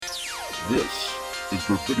This is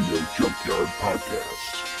the Video Junkyard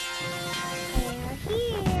Podcast. They're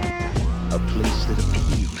here. A place that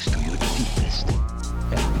appeals to your deepest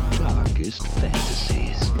and darkest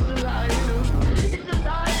fantasies. It's alive!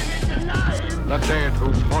 It's alive! The dead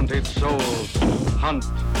whose haunted souls hunt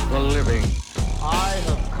the living. I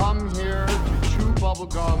have come here to chew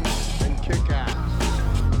bubblegum and kick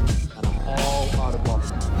ass. And I'm all out of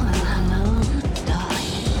bubblegum.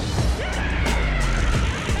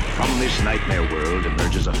 From this nightmare world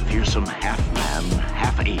emerges a fearsome half-man,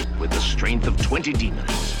 half-ape with the strength of 20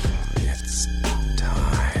 demons. It's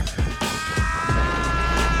time.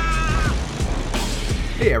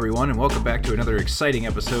 Hey everyone, and welcome back to another exciting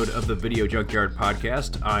episode of the Video Junkyard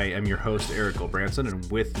Podcast. I am your host, Eric Branson,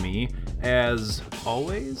 and with me, as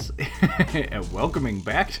always, and welcoming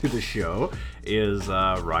back to the show, is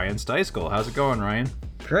Ryan Steiskell. How's it going, Ryan?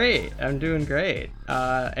 Great, I'm doing great.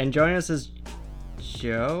 And joining us is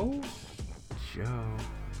Joe? Joe.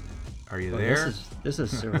 Are you there? This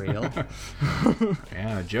is surreal.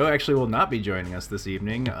 Yeah, Joe actually will not be joining us this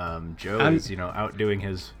evening. Joe is, out doing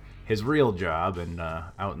his real job and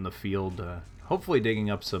out in the field, hopefully digging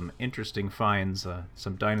up some interesting finds,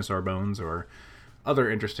 some dinosaur bones or other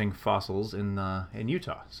interesting fossils in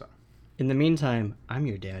Utah. So, in the meantime, I'm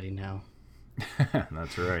your daddy now.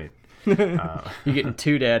 That's right. You're getting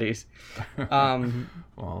two daddies.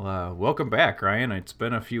 Well, welcome back, Ryan. It's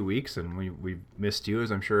been a few weeks, and we missed you,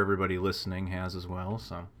 as I'm sure everybody listening has as well.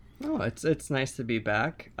 So, it's nice to be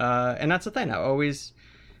back, and that's the thing. I always,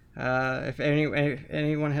 if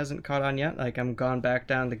anyone hasn't caught on yet, like I'm gone back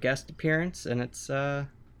down to guest appearance, and it's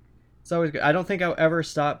always good. I don't think I'll ever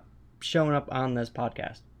stop showing up on this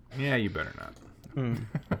podcast. Yeah, you better not.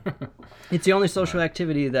 It's the only social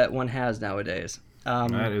activity that one has nowadays.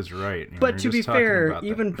 That is right. But to be fair,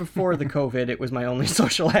 even before the COVID, it was my only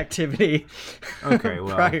social activity. Okay,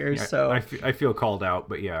 well, prior, so I feel called out,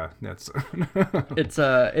 but yeah, that's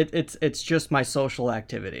it's just my social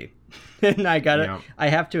activity, and I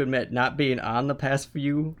have to admit, not being on the past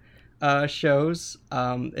few shows,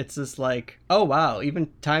 it's just like, oh wow,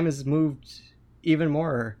 even time has moved even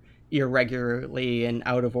more irregularly and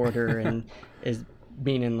out of order and is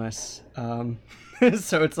meaningless.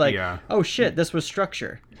 So it's like, oh shit, this was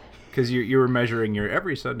structure. Because you were measuring your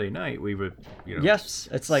every Sunday night, we would, yes,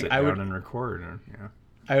 it's like sit down and record.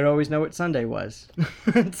 I would always know what Sunday was.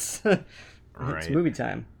 It's movie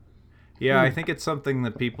time. Yeah, I think it's something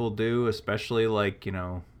that people do, especially like,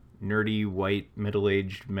 nerdy white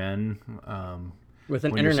middle-aged men. With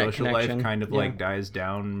an when internet your social connection. life kind of like dies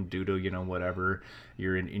down due to, whatever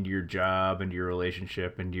you're into your job and your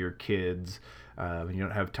relationship and your kids. And you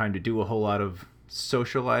don't have time to do a whole lot of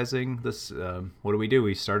socializing. What do?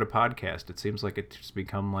 We start a podcast. It seems like it's just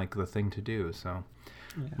become like the thing to do. So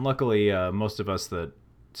luckily, most of us that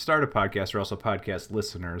start a podcast are also podcast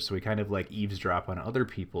listeners. So we kind of like eavesdrop on other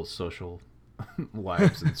people's social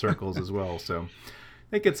lives and circles as well. So I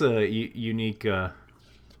think it's a unique,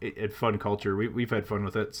 fun culture. We've had fun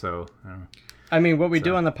with it. So I mean, what we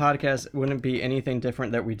do on the podcast wouldn't be anything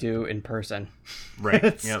different that we do in person.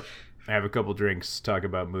 Right. Yep. Have a couple drinks, talk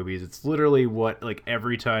about movies. It's literally what, like,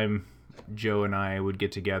 every time Joe and I would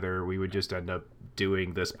get together, we would just end up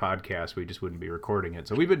doing this podcast. We just wouldn't be recording it.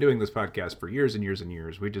 So we've been doing this podcast for years and years and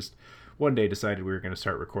years. We just one day decided we were going to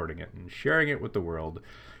start recording it and sharing it with the world,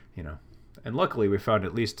 And luckily, we found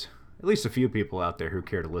at least a few people out there who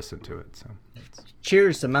care to listen to it. So,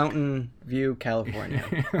 cheers to Mountain View,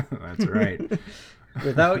 California. That's right.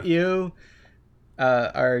 Without you,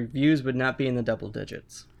 our views would not be in the double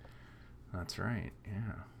digits. That's right,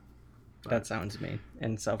 yeah. That sounds mean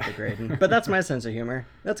and self-degrading. But that's my sense of humor.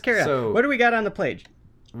 Let's carry on. What do we got on the plate?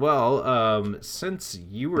 Well, since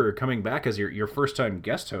you were coming back as your first time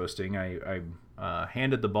guest hosting, I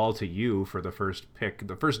handed the ball to you for the first pick,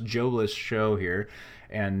 the first Joe-less show here.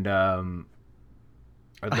 And I'd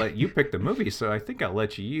let you pick the movie, so I think I'll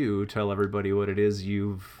let you tell everybody what it is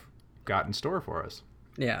you've got in store for us.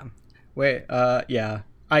 Yeah. Wait, yeah.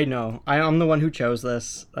 I know. I'm the one who chose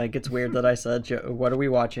this. Like, it's weird that I said, what are we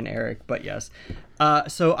watching, Eric? But yes.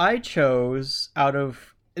 So I chose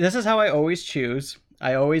this is how I always choose.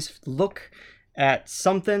 I always look at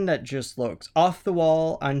something that just looks off the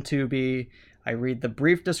wall on Tubi. I read the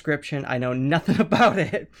brief description. I know nothing about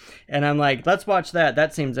it. And I'm like, let's watch that.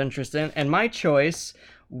 That seems interesting. And my choice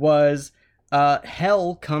was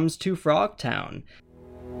Hell Comes to Frogtown.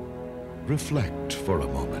 Reflect for a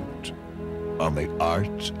moment on the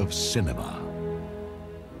art of cinema.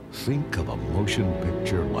 Think of a motion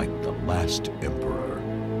picture like The Last Emperor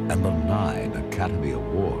and the 9 Academy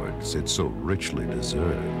Awards it so richly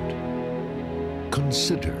deserved.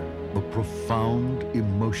 Consider the profound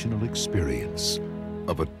emotional experience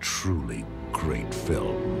of a truly great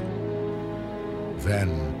film,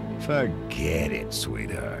 then forget it,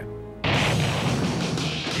 sweetheart.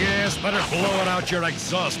 Yes, better blow it out your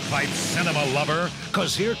exhaust pipe, cinema lover,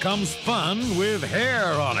 'cause here comes fun with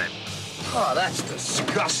hair on it. Oh, that's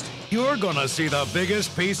disgusting. You're gonna see the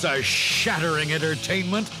biggest piece of shattering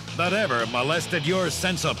entertainment that ever molested your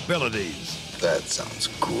sensibilities. That sounds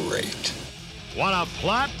great. Want a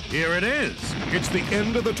plot? Here it is. It's the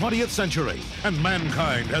end of the 20th century, and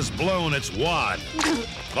mankind has blown its wad.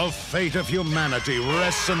 The fate of humanity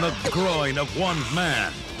rests in the groin of one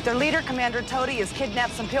man. Their leader, Commander Toady, has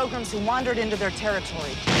kidnapped some pilgrims who wandered into their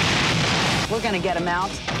territory. We're gonna get them out,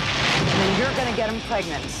 and then you're gonna get them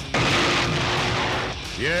pregnant.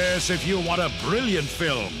 Yes, if you want a brilliant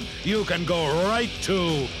film, you can go right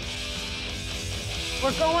to...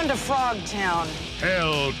 We're going to Frogtown.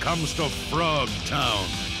 Hell Comes to Frogtown.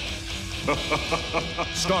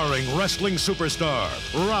 Starring wrestling superstar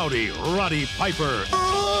Rowdy Roddy Piper.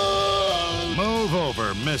 Move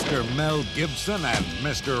over, Mr. Mel Gibson and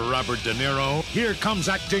Mr. Robert De Niro. Here comes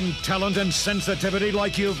acting talent and sensitivity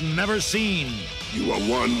like you've never seen. You are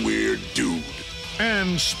one weird dude.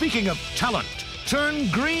 And speaking of talent, turn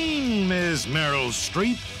green, Ms. Meryl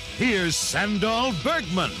Streep. Here's Sandal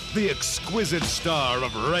Bergman, the exquisite star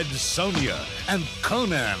of Red Sonja and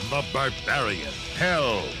Conan the Barbarian.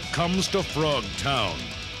 Hell Comes to Frogtown,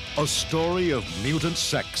 a story of mutant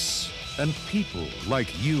sex and people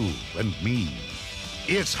like you and me.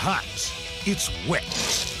 It's hot, it's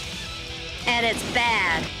wet, and it's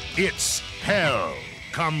bad. It's Hell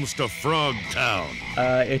Comes to Frogtown.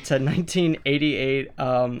 It's a 1988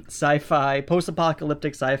 sci-fi,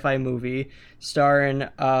 post-apocalyptic sci-fi movie starring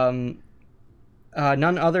none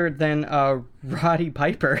other than Roddy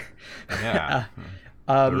Piper. Yeah.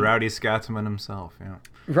 The Rowdy Scotsman himself, yeah.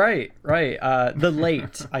 Right. The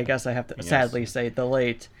late, I guess I have to sadly say, the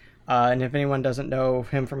late. And if anyone doesn't know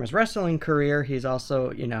him from his wrestling career, he's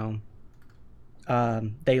also,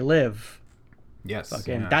 They Live. Yes.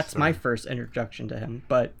 That's my first introduction to him.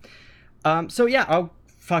 But, so yeah, I'll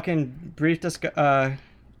fucking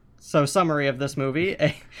summary of this movie.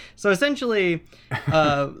 So essentially,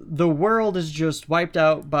 the world is just wiped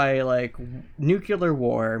out by, like, nuclear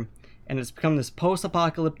war, and it's become this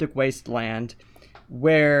post-apocalyptic wasteland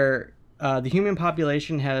where the human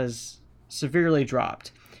population has severely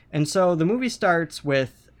dropped. And so the movie starts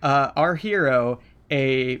with our hero,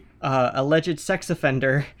 a alleged sex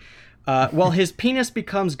offender. His penis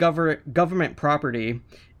becomes government property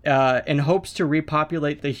in hopes to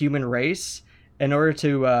repopulate the human race in order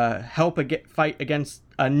to help fight against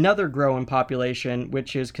another growing population,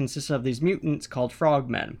 which is consistent of these mutants called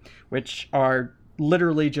frogmen, which are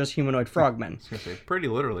literally just humanoid frogmen. I was gonna say, pretty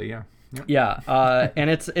literally, yeah. Yep. Yeah, and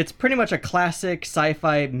it's pretty much a classic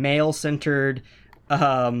sci-fi male-centered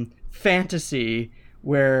fantasy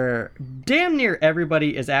where damn near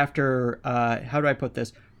everybody is after, how do I put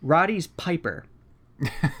this? Roddy's Piper.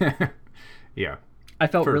 Yeah. I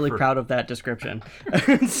felt really proud of that description.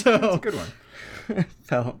 So that's a good one.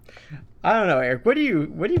 I don't know, Eric. What do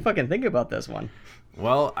you fucking think about this one?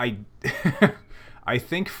 Well, I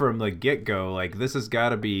think from the get-go, like, this has got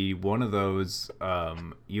to be one of those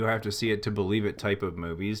you have to see it to believe it type of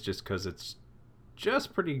movies, just because it's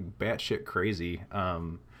just pretty batshit crazy.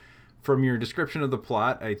 From your description of the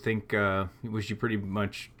plot, I think you pretty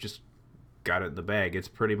much just got it in the bag. It's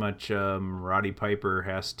pretty much Roddy Piper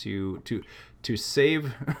has to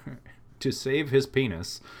save his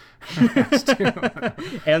penis.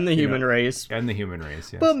 And the human race. And the human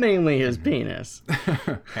race, yes. But mainly his penis.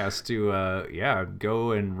 Has to,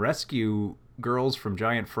 go and rescue girls from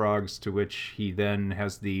giant frogs, to which he then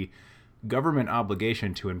has the government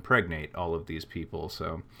obligation to impregnate all of these people.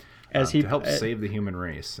 So, to help save the human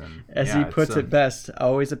race. And as he puts it best,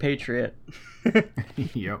 always a patriot.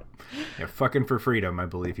 Yep. Yeah, fucking for freedom, I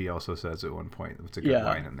believe he also says at one point. It's a good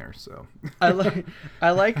line in there. So I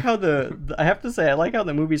like how I have to say, I like how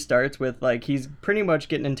the movie starts with, like, he's pretty much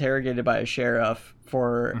getting interrogated by a sheriff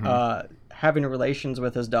for having relations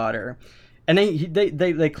with his daughter, and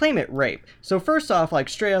they claim it rape. So first off, like,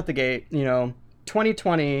 straight out the gate,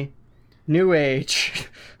 2020, new age,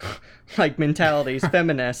 like, mentalities,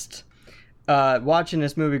 feminist, watching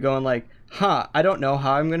this movie going like, I don't know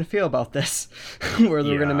how I'm going to feel about this. Where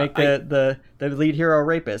they're going to make the lead hero a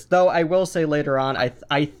rapist. Though I will say later on,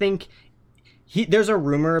 I think there's a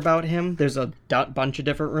rumor about him. There's a bunch of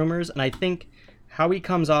different rumors, and I think how he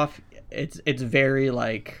comes off, it's very,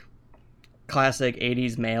 like, classic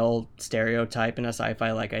 80s male stereotype in a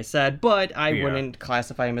sci-fi, like I said, but I wouldn't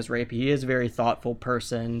classify him as rapey. He is a very thoughtful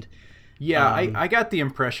person. Yeah, I got the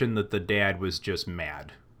impression that the dad was just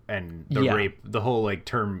mad, and the rape, the whole like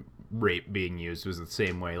term rape being used was the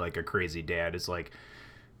same way. Like a crazy dad is like,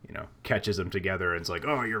 you know, catches them together and it's like,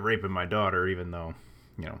 oh, you're raping my daughter, even though,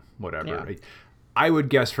 you know, whatever. Yeah. I would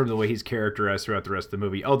guess from the way he's characterized throughout the rest of the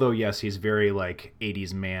movie, although yes, he's very like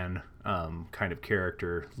 80s man kind of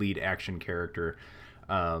character, lead action character.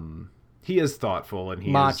 He is thoughtful and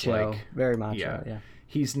he macho, is like very macho. Yeah.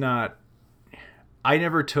 He's not. I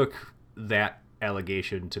never took that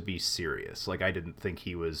allegation to be serious. Like, I didn't think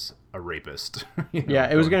he was a rapist. You know,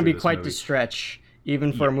 it was going to be quite the stretch,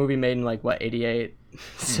 even for a movie made in, like, what, 88?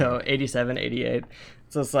 So, 87, 88.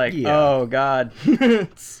 So it's like, oh, God.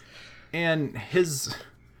 And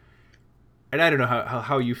I don't know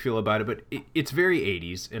how you feel about it, but it's very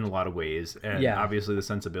 80s in a lot of ways. And obviously the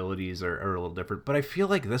sensibilities are a little different. But I feel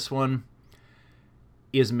like this one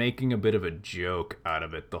is making a bit of a joke out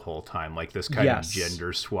of it the whole time, like this kind of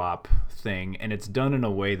gender swap thing, and it's done in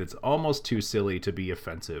a way that's almost too silly to be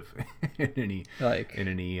offensive in any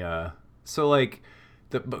so like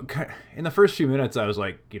in the first few minutes I was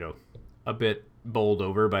like, you know, a bit bowled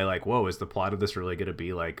over by like, whoa, is the plot of this really going to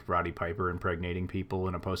be like Roddy Piper impregnating people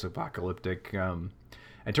in a post-apocalyptic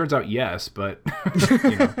it turns out yes, but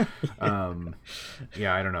you know,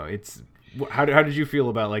 I don't know, it's how did you feel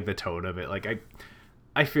about like the tone of it? Like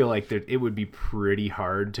I feel like that it would be pretty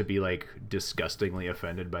hard to be like disgustingly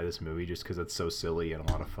offended by this movie just because it's so silly and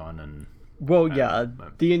a lot of fun. And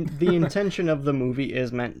the intention of the movie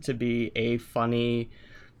is meant to be a funny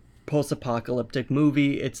post-apocalyptic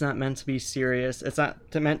movie. It's not meant to be serious. It's not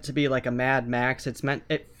meant to be like a Mad Max.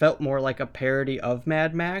 It felt more like a parody of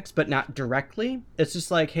Mad Max, but not directly. It's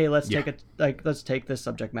just like, hey, let's take this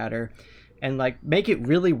subject matter and like make it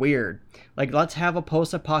really weird. Like, let's have a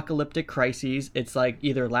post-apocalyptic crisis. It's like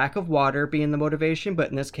either lack of water being the motivation, but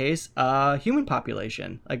in this case, human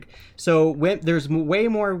population. Like, so there's way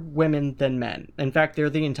more women than men. In fact, they're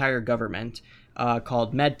the entire government,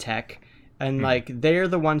 called MedTech, and like they're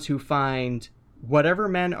the ones who find whatever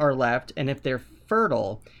men are left, and if they're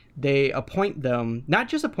fertile, they appoint them. Not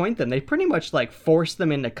just appoint them, they pretty much like force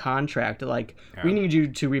them into contract. Like, we need you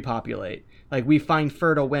to repopulate. Like, we find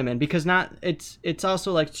fertile women because it's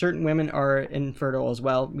also like certain women are infertile as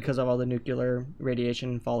well because of all the nuclear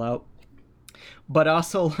radiation fallout. But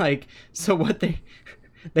also like, so what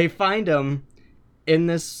they find them in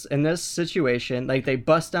this situation, like they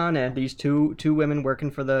bust on in, these two women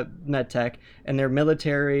working for the MedTech, and they're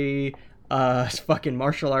military fucking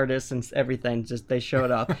martial artists and everything. Just they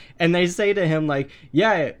showed up and they say to him like,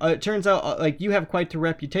 it turns out like you have quite the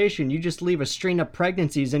reputation, you just leave a string of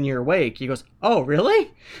pregnancies in your wake. He goes, oh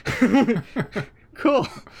really? Cool.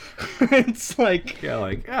 It's like,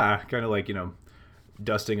 kind of like, you know,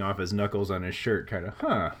 dusting off his knuckles on his shirt, kind of,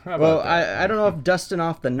 I don't know if dusting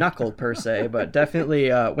off the knuckle per se, but definitely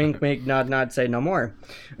wink wink nod nod, say no more.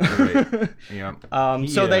 Right. Yeah.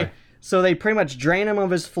 So they pretty much drain him of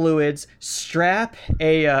his fluids, strap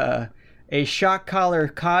a shock collar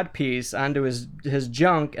codpiece onto his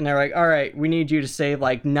junk, and they're like, all right, we need you to save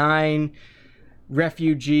like 9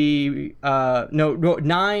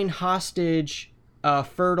 hostage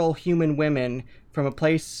fertile human women from a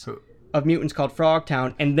place of mutants called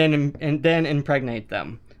Frogtown, and then impregnate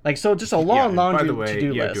them. Like, so just a long laundry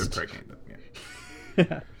to-do list. Do impregnate them.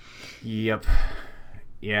 Yeah. Yep.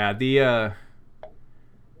 Yeah.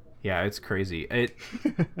 Yeah, it's crazy.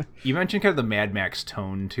 You mentioned kind of the Mad Max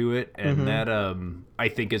tone to it, and that I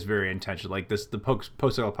think is very intentional. Like the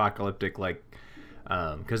post-apocalyptic, like,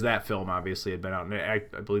 because that film obviously had been out, and I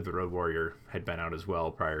believe The Road Warrior had been out as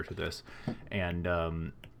well prior to this,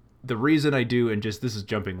 and the reason I do, and just this is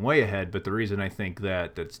jumping way ahead, but the reason I think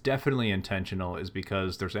that's definitely intentional is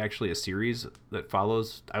because there's actually a series that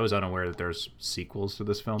follows. I was unaware that there's sequels to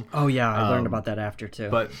this film. Oh yeah, I learned about that after too.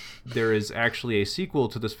 But there is actually a sequel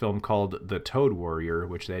to this film called The Toad Warrior,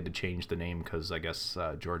 which they had to change the name because I guess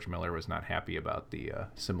George Miller was not happy about the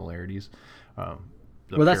similarities. That's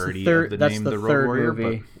the third. That's the third Warrior,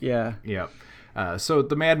 movie. But, yeah. So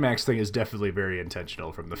the Mad Max thing is definitely very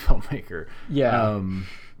intentional from the filmmaker. Yeah.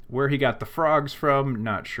 Where he got the frogs from,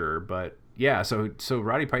 not sure, but yeah. So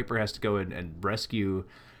Roddy Piper has to go and rescue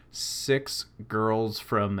 6 girls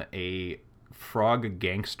from a frog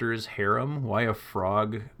gangster's harem. Why a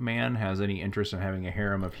frog man has any interest in having a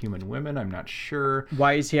harem of human women, I'm not sure.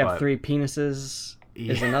 Why does he have 3 penises?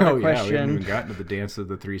 Is another question. We haven't even gotten to the Dance of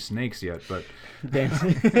the 3 Snakes yet, but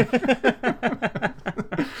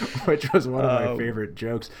which was one of my favorite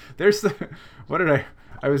jokes.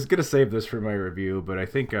 I was going to save this for my review, but I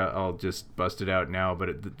think I'll just bust it out now.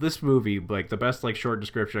 But this movie, like the best short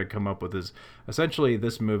description I come up with is essentially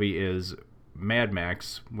this movie is Mad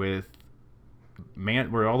Max with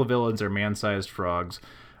where all the villains are man-sized frogs.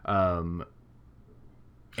 And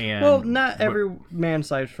well, not every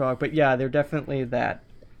man-sized frog, but yeah, they're definitely that.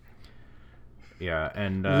 Yeah,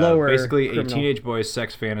 and criminal. basically a teenage boy's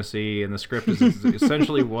sex fantasy, and the script is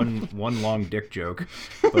essentially one long dick joke,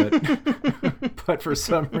 but for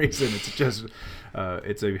some reason it's just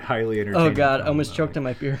it's a highly entertaining. Oh God, film, I almost choked on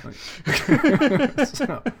my beer.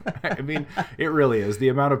 So, I mean, it really is. The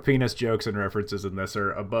amount of penis jokes and references in this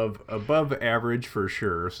are above average for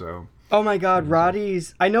sure. So. Oh my God,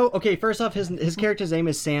 Roddy's. I know. Okay, first off, his character's name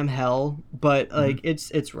is Sam Hell, but like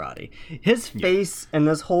it's Roddy. His face and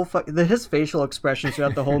this whole his facial expressions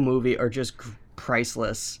throughout the whole movie are just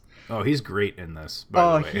priceless. Oh, he's great in this.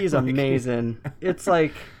 By the way. He's amazing. It's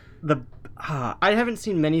like I haven't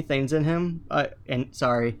seen many things in him. And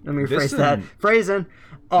sorry, let me rephrase that. Phrasing.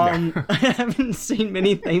 I haven't seen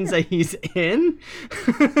many things that he's in.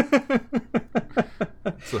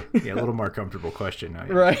 So, a little more comfortable question now.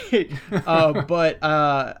 Right. But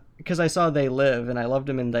because I saw They Live, and I loved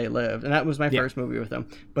him in They Lived, and that was my first movie with him.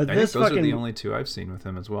 But I think those are the only two I've seen with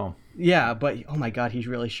him as well. Yeah, but oh my God, he's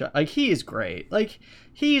really like he is great. Like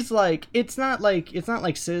he's like it's not like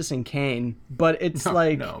Citizen Kane, but it's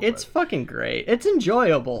it's fucking great. It's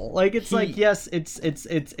enjoyable. Like it's like yes, it's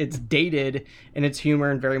dated and it's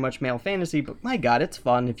humor and very much male fantasy, but my God, it's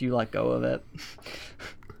fun if you let go of it.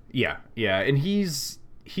 Yeah, and he's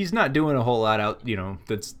not doing a whole lot out,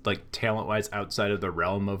 that's like talent-wise outside of the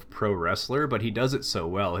realm of pro wrestler, but he does it so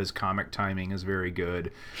well. His comic timing is very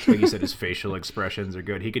good. Like you said, his facial expressions are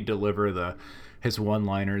good. He could deliver his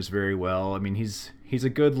one-liners very well. I mean, he's a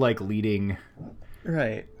good leading.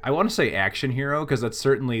 Right. I want to say action hero because that's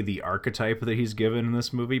certainly the archetype that he's given in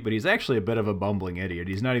this movie, but he's actually a bit of a bumbling idiot.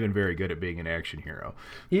 He's not even very good at being an action hero.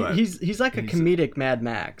 He's like a comedic Mad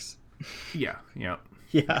Max. Yeah.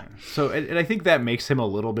 Yeah. So, and I think that makes him a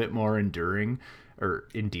little bit more endearing.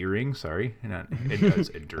 Sorry. Not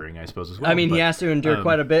enduring, I suppose, as well. I mean, he has to endure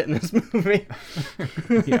quite a bit in this movie.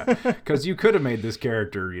 Yeah, because you could have made this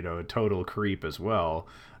character, a total creep as well.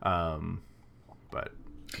 But...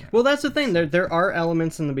 Yeah. Well, that's the thing. There are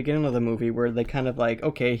elements in the beginning of the movie where they kind of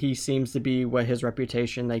okay, he seems to be what his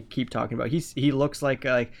reputation they keep talking about. He looks like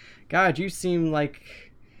God, you seem like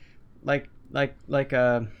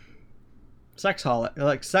a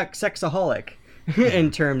sexaholic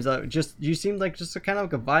in terms of just you seemed like just a kind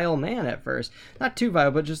of a vile man at first, not too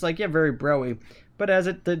vile, but just very broy. But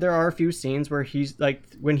there are a few scenes where he's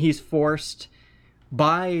when he's forced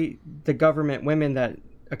by the government women that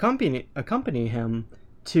accompany him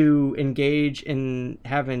to engage in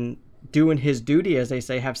doing his duty, as they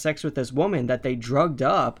say, have sex with this woman that they drugged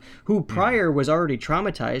up, who prior was already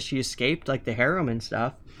traumatized. She escaped the harem and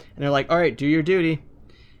stuff, and they're like, all right, do your duty.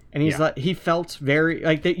 And he's he felt very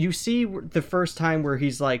that. You see the first time where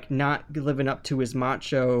he's not living up to his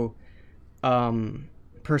macho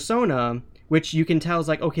persona, which you can tell is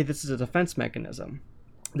okay, this is a defense mechanism.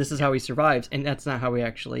 This is how he survives, and that's not how he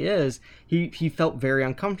actually is. He felt very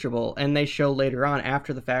uncomfortable, and they show later on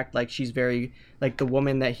after the fact she's very the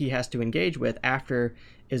woman that he has to engage with after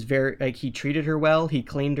is very he treated her well, he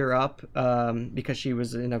cleaned her up because she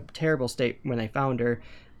was in a terrible state when they found her.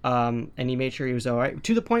 And he made sure he was all right,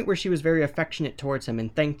 to the point where she was very affectionate towards him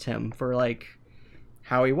and thanked him for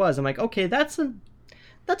how he was. I'm okay, that's an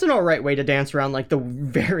all right way to dance around the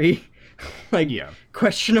very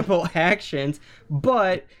questionable actions,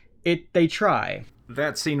 but they try.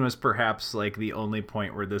 That scene was perhaps the only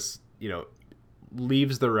point where this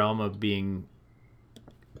leaves the realm of being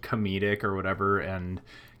comedic or whatever and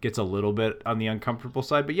gets a little bit on the uncomfortable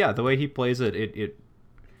side. But yeah, the way he plays it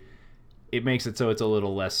makes it so it's a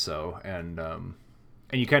little less so, and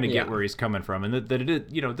you kind of get where he's coming from, and that it is,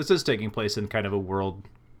 this is taking place in kind of a world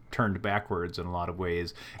turned backwards in a lot of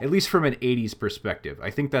ways, at least from an 80s perspective.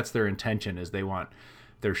 I think that's their intention, is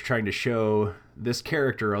they're trying to show this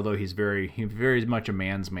character, although he's very much a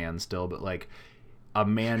man's man still, but a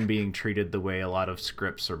man being treated the way a lot of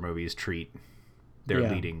scripts or movies treat their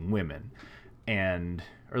leading women,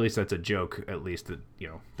 or at least that's a joke, at least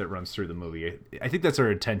that runs through the movie. I think that's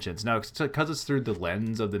our intentions. Now, because it's through the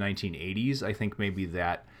lens of the 1980s, I think maybe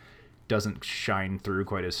that doesn't shine through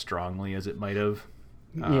quite as strongly as it might have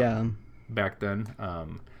back then.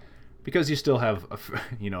 Because you still have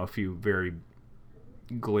a few very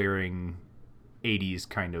glaring 80s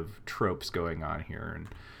kind of tropes going on here.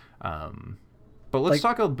 And but let's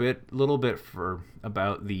talk a little bit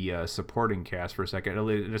about the supporting cast for a second,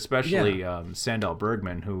 and especially Sandahl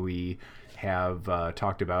Bergman, who we have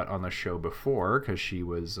talked about on the show before, because she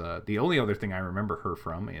was the only other thing I remember her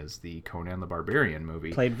from is the Conan the Barbarian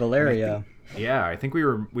movie. Played Valeria. I think we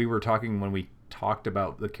were talking when we talked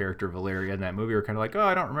about the character Valeria in that movie were kind of like, oh,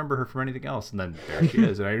 I don't remember her from anything else, and then there she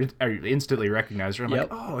is, and I instantly recognized her. I'm like,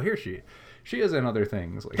 oh, here she is in other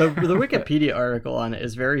things. Like, the Wikipedia article on it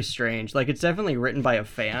is very strange. Like, it's definitely written by a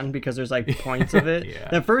fan because there's like points of it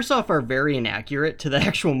that first off are very inaccurate to the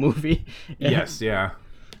actual movie. Yes, yeah.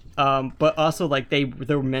 But also like they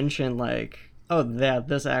mention like, oh yeah,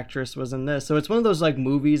 this actress was in this. So it's one of those like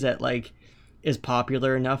movies that like is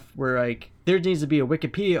popular enough where like there needs to be a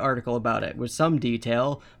Wikipedia article about it with some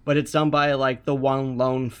detail, but it's done by like the one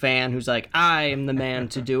lone fan who's like, I am the man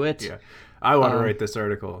to do it. Yeah. I want to write this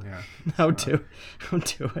article. Yeah. I'll do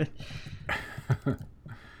it.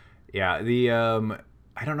 Yeah. The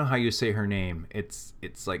I don't know how you say her name. It's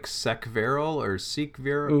like Sek Veril or Seek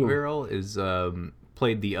Veril is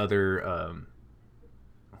played the other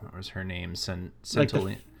what was her name? Like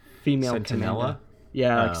female Sentinella.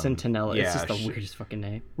 Yeah, like Sentinella. Yeah, it's just the weirdest fucking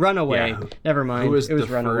name. Runaway. Yeah, Never mind. It was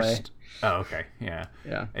Runaway. First... Oh, okay. Yeah.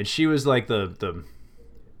 Yeah. And she was like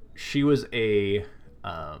she was a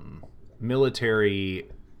military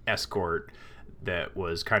escort that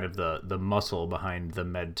was kind of the muscle behind the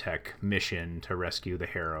medtech mission to rescue the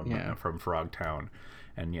harem from Frogtown.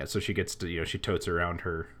 And yeah, so she gets to, she totes around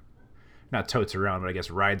her, not totes around, but I guess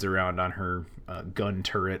rides around on her gun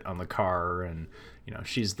turret on the car, and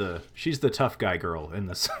she's the tough guy girl in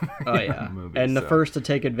this movie. And the first to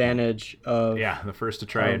take advantage of the first to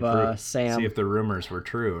try and prove, Sam. See if the rumors were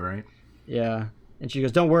true, right? Yeah. And she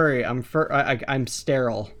goes, "Don't worry, I'm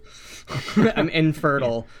sterile. I'm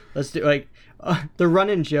infertile." Let's do the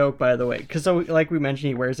running joke, by the way, because so like we mentioned,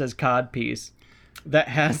 he wears his cod piece that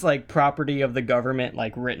has like property of the government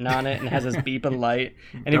like written on it and has this beeping light.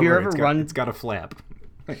 And if you ever it's got a flap.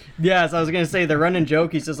 Yes, I was gonna say the running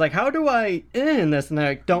joke. He's just like, "How do I in this?" And they're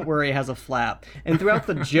like, "Don't worry, it has a flap." And throughout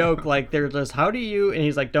the joke, like they're just, "How do you?" And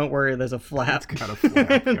he's like, "Don't worry, there's a flap." It's got a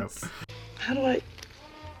flap. Yep. How do I?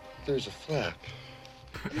 There's a flap.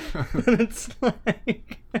 It's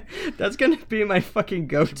like that's gonna be my fucking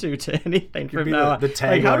go-to to anything from now on. The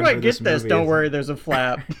like, how do I get this? Don't worry, there's a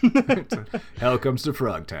flap. Hell comes to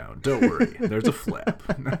Frogtown. Don't worry, there's a flap.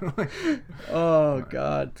 Oh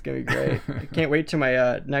god, it's gonna be great. I can't wait till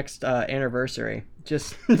my next anniversary.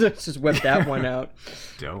 Just whip that one out.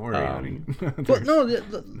 Don't worry, honey. But no,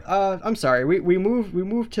 I'm sorry. We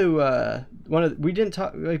moved to we didn't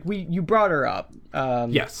talk like you brought her up.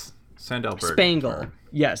 Yes. Sandal Berg. Spangle.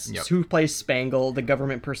 Yes. Yep. Who plays Spangle, the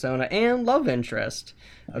government persona and love interest,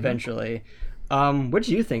 eventually. What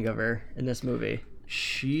do you think of her in this movie?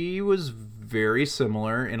 She was very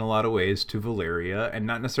similar in a lot of ways to Valeria, and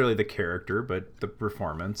not necessarily the character, but the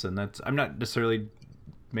performance. And I'm not necessarily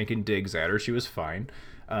making digs at her. She was fine.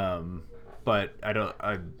 But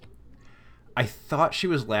I thought she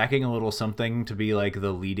was lacking a little something to be like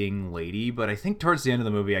the leading lady, but I think towards the end of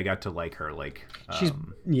the movie I got to like her. Like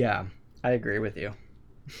I agree with you.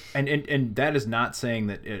 And that is not saying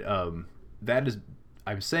that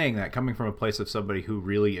I'm saying that coming from a place of somebody who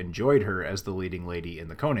really enjoyed her as the leading lady in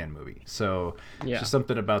the Conan movie. So just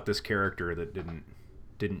something about this character that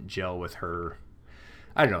didn't gel with her.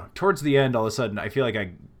 I don't know. Towards the end, all of a sudden, I feel like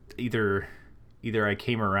I either I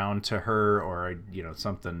came around to her, or I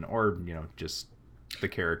something, or just the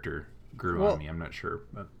character grew on me. I'm not sure,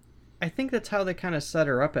 but I think that's how they kind of set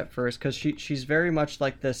her up at first, because she's very much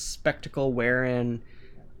like this spectacle wearing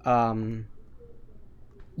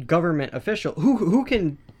government official who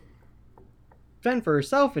can fend for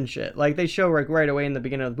herself and shit. Like they show like right away in the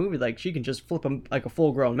beginning of the movie, like she can just flip him like a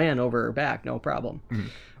full grown man over her back, no problem.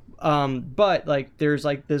 But like there's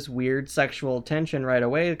like this weird sexual tension right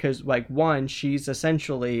away, because like one, she's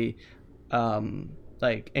essentially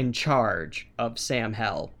like in charge of Sam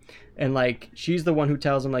Hell, and like she's the one who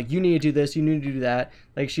tells him like, you need to do this, you need to do that.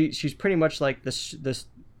 Like she's pretty much like this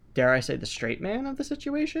dare I say the straight man of the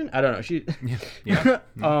situation. I don't know. Yeah.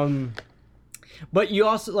 But you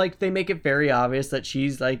also like they make it very obvious that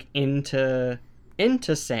she's like into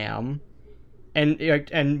Sam.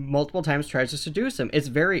 And multiple times tries to seduce him. It's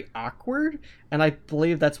very awkward, and I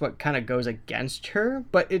believe that's what kind of goes against her.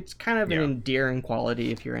 But it's kind of an endearing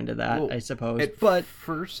quality if you're into that, I suppose. But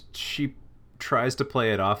first, she tries to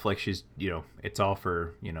play it off like she's, it's all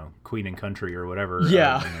for, queen and country or whatever.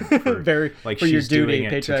 Yeah, very like for she's your duty,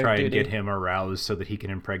 doing it to try and get him aroused so that he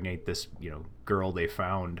can impregnate this, girl they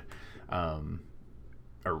found,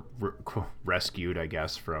 or rescued, I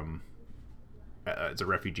guess, from. As a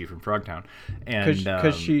refugee from Frogtown, and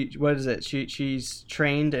because she's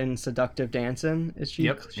trained in seductive dancing, is she?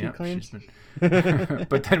 Yep, she claims.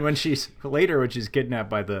 But then when she's kidnapped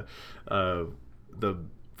by the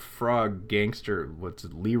frog gangster, what's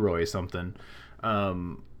it, Leroy something,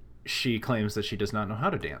 she claims that she does not know how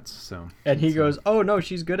to dance. So and he goes, "Oh no,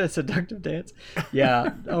 she's good at seductive dance."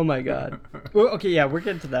 Yeah. Oh my god. Well, okay, yeah, we're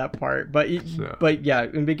getting to that part, but yeah,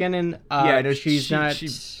 in the beginning, no, she's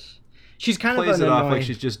kind of plays an it off annoying... like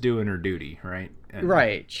she's just doing her duty, right?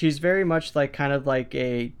 Right. She's very much like kind of like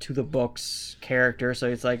a to the books character, so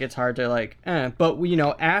it's like it's hard to like but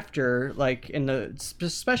after like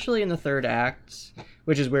especially in the third act,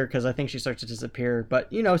 which is weird because I think she starts to disappear,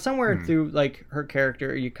 but somewhere through like her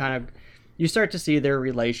character you start to see their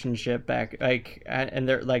relationship back, like, and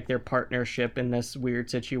their partnership in this weird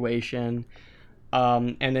situation,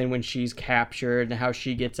 and then when she's captured and how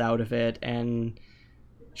she gets out of it, and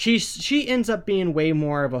she ends up being way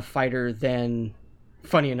more of a fighter than,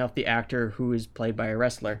 funny enough, the actor who is played by a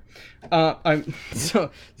wrestler. So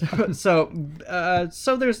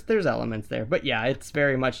there's elements there, but yeah, it's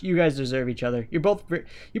very much you guys deserve each other. You're both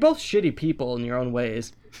shitty people in your own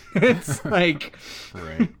ways. It's like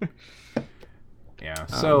right. Yeah.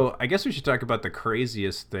 So I guess we should talk about the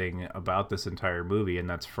craziest thing about this entire movie, and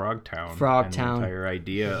that's Frogtown. And the entire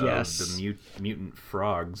idea of the mutant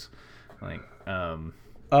frogs, like.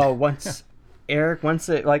 Once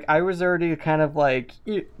it, like, I was already kind of like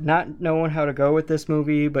not knowing how to go with this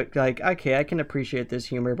movie, but like, okay, I can appreciate this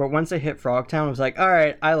humor. But once it hit Frogtown, I was like, all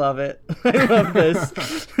right, I love it. I love this.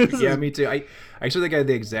 Yeah, me too. I actually think I had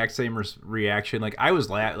the exact same reaction. Like I was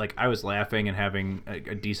laughing and having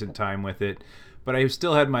a decent time with it. But I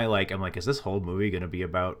still had my I'm like, is this whole movie going to be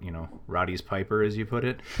about, Roddy's Piper, as you put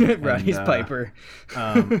it? Roddy's Piper.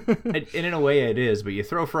 And in a way it is, but you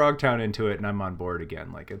throw Frogtown into it and I'm on board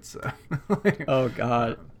again. Like it's oh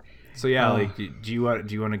God. So yeah, do you want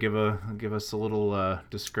to give us a little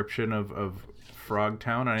description of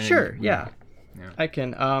Frogtown? Sure, yeah. I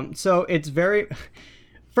can. So it's very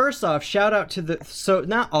first off, shout out to so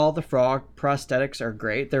not all the frog prosthetics are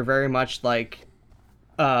great. They're very much like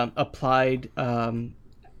applied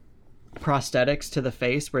prosthetics to the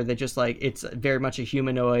face, where they just like it's very much a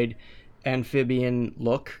humanoid amphibian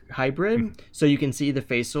look hybrid, so you can see the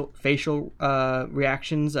facial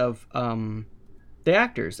reactions of the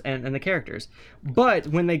actors and the characters. But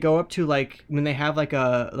when they go up to when they have like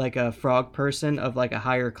a frog person of like a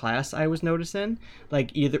higher class, I was noticing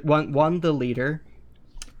like either one the leader,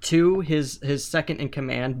 two his second in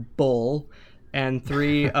command Bull, and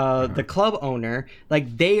three the club owner,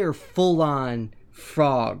 like they are full on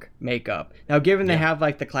frog makeup. Now given they have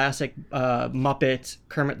like the classic Muppet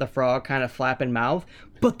Kermit the Frog kind of flapping mouth,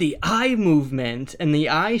 but the eye movement and the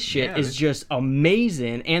eye shit is just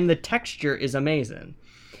amazing, and the texture is amazing.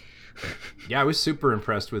 Yeah, I was super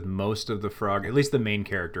impressed with most of the frog, at least the main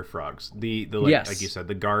character frogs. The like you said,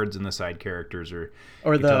 the guards and the side characters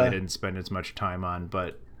I didn't spend as much time on,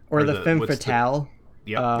 but the femme fatale.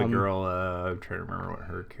 The girl. I'm trying to remember what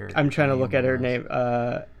her character. I'm trying to look at her name.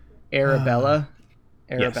 Arabella.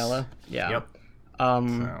 Yes. Yeah. Yep.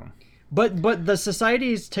 But the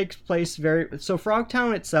societies takes place so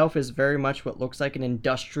Frogtown itself is very much what looks like an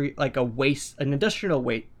industrial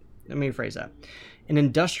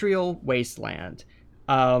wasteland.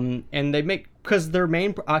 And they because their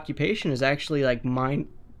main occupation is actually like mining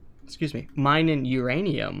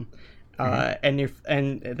uranium. And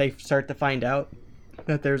they start to find out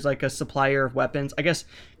that there's like a supplier of weapons. I guess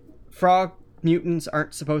frog mutants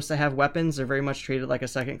aren't supposed to have weapons. They're very much treated like a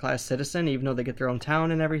second-class citizen, even though they get their own town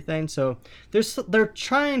and everything. So they're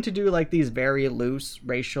trying to do like these very loose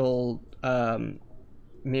racial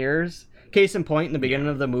mirrors. Case in point, in the beginning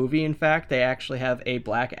of the movie, in fact, they actually have a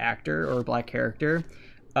black actor or a black character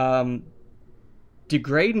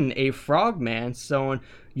degrading a frogman, so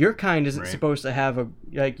your kind isn't supposed to have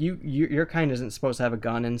your kind isn't supposed to have a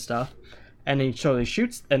gun and stuff. And he totally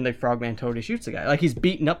shoots, and the frogman totally shoots the guy. Like, he's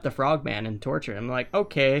beating up the frogman and torturing him. I'm like,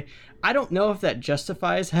 okay, I don't know if that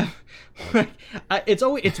justifies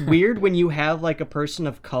it's weird when you have like a person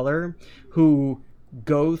of color who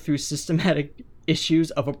go through systematic issues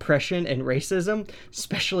of oppression and racism,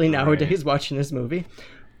 especially nowadays watching this movie.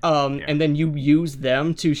 And then you use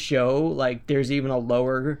them to show like there's even a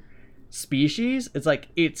lower species. It's like,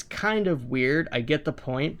 it's kind of weird. I get the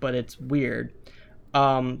point, but it's weird.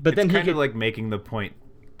 But it's then kind of like making the point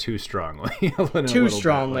too strongly.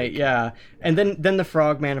 Yeah. And then the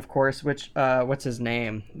frogman, of course, which what's his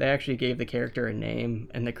name? They actually gave the character a name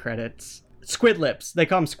in the credits. Squidlips. They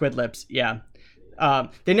call him Squidlips. Yeah.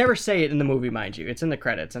 They never say it in the movie, mind you. It's in the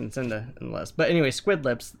credits and it's in the list. But anyway,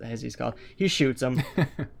 Squidlips, as he's called, he shoots him.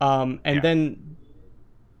 Then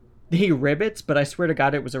he ribbits, but I swear to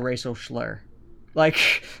God, it was a racial slur. Like,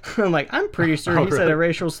 I'm pretty sure he said a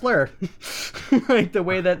racial slur. Like, the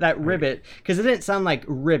way that ribbit, because it didn't sound like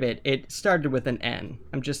ribbit. It started with an N.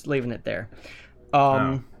 I'm just leaving it there.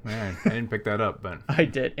 Man, I didn't pick that up, but I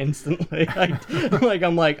did instantly. I'm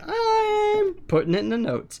putting it in the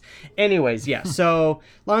notes. Anyways, yeah. So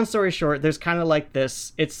long story short, there's kind of like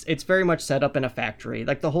this. It's very much set up in a factory.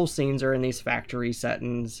 Like the whole scenes are in these factory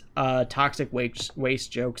settings. Toxic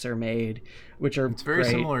waste jokes are made, which are very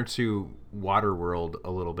great. similar to Waterworld a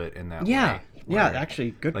little bit in that way. Yeah,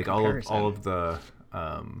 actually, good. Like comparison. all of the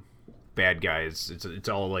bad guys. It's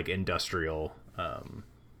all like industrial.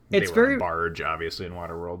 It's very barge, obviously, in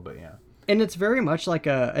Waterworld, but yeah. And it's very much like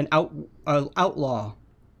an outlaw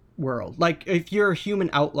world. Like if you're a human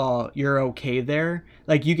outlaw, you're okay there.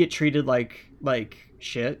 Like you get treated like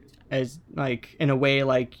shit, as like in a way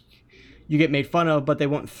like you get made fun of, but they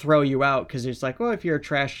won't throw you out because it's like, well, if you're a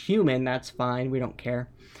trash human, that's fine. We don't care.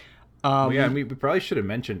 We probably should have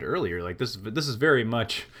mentioned earlier, like this is very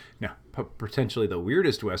much potentially the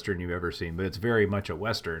weirdest Western you've ever seen, but it's very much a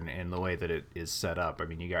Western in the way that it is set up. I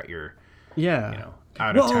mean, you got your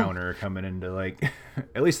out of towner coming into like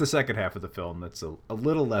at least the second half of the film that's a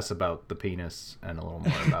little less about the penis and a little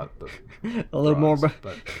more about the a little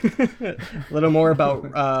more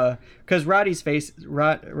about because Roddy's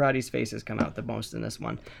faces come out the most in this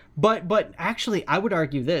one, but actually I would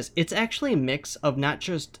argue it's actually a mix of not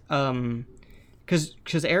just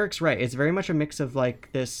because Eric's right, it's very much a mix of like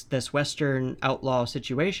this Western outlaw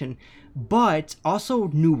situation, but also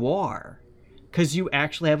noir. Because you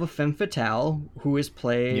actually have a femme fatale who is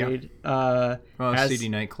played as seedy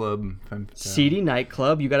nightclub femme fatale. Seedy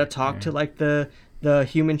nightclub. You got to talk to like the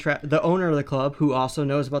the owner of the club who also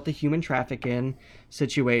knows about the human trafficking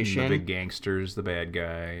situation. The big gangster's the bad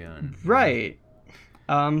guy, right?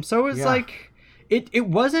 So it's like it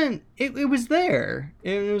wasn't. It was there.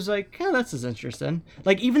 It was like, oh, this is interesting.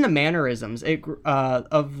 Like even the mannerisms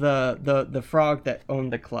of the frog that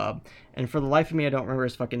owned the club. And for the life of me, I don't remember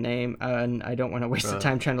his fucking name, and I don't want to waste the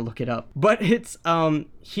time trying to look it up. But it's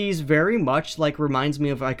he's very much like reminds me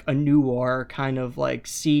of like a noir kind of like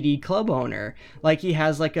seedy club owner. Like he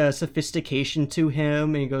has like a sophistication to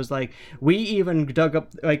him, and he goes like, we even dug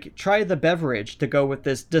up like try the beverage to go with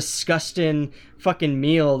this disgusting fucking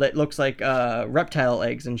meal that looks like reptile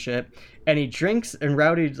eggs and shit. And he drinks, and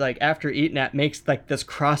Rowdy like after eating that makes like this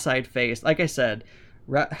cross-eyed face. Like I said,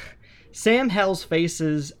 Sam Hell's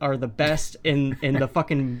faces are the best in the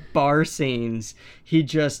fucking bar scenes. He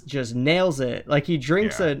just nails it. Like he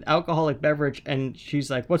drinks an alcoholic beverage and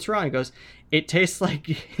she's like, what's wrong? He goes, it tastes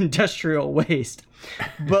like industrial waste.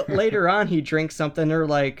 But later on he drinks something or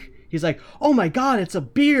like, he's like, oh my God, it's a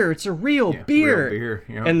beer. It's a real beer. Real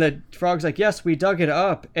beer. And the frog's like, yes, we dug it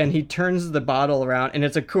up. And he turns the bottle around and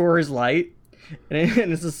it's a Coors Light. And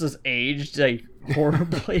it's just this aged like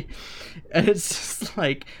horribly. And it's just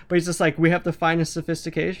like, but he's just like, we have to find a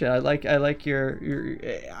sophistication. I like your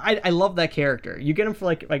I love that character. You get him for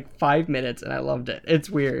like 5 minutes and I loved it. It's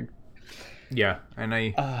weird. Yeah. And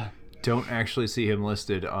I don't actually see him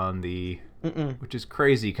listed on the, which is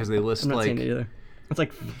crazy because they list like, it's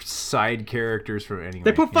like side characters from anywhere.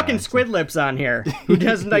 They put fucking Squid Lips on here who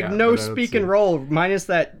does like no speaking role minus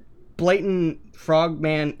that blatant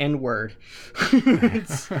frogman N-word.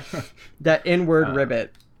 That N-word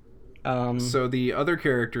ribbit. So the other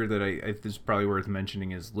character that I is probably worth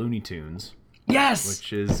mentioning is Looney Tunes. Yes!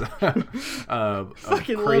 Which is a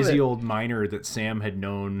crazy old miner that Sam had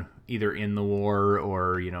known either in the war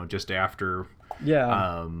or, just after.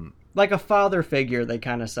 Yeah. Like a father figure they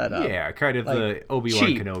kind of set up. Yeah, kind of like the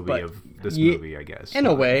Obi-Wan Kenobi of this movie, I guess. In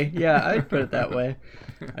a way, yeah, I'd put it that way,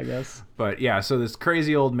 I guess. But yeah, so this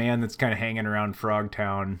crazy old man that's kind of hanging around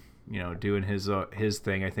Frogtown, doing his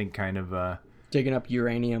thing, I think kind of... digging up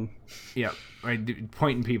uranium. Yeah, right,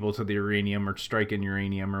 pointing people to the uranium or striking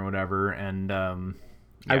uranium or whatever, and an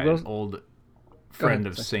old friend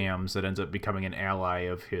of Sam's that ends up becoming an ally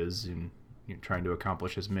of his and trying to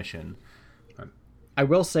accomplish his mission. I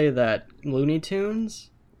will say that Looney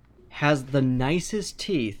Tunes has the nicest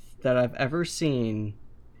teeth that I've ever seen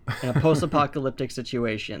in a post-apocalyptic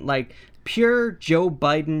situation. Like pure Joe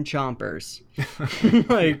Biden chompers.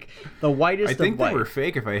 Like the whitest of white. I think they were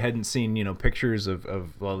fake if I hadn't seen, pictures of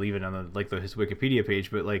even on his Wikipedia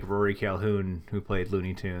page, but like Rory Calhoun, who played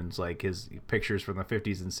Looney Tunes, like his pictures from the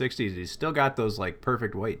 50s and 60s, he's still got those like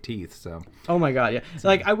perfect white teeth. So. Oh my God, yeah.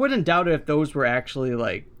 Like I wouldn't doubt it if those were actually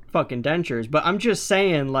like fucking dentures, but I'm just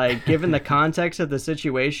saying, like, given the context of the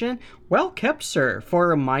situation, well kept, sir.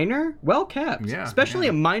 For a miner, well kept. Yeah, especially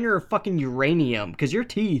a miner of fucking uranium, because your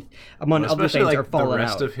teeth, among other things, are falling out. The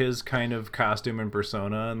rest of his kind of costume and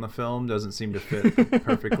persona in the film doesn't seem to fit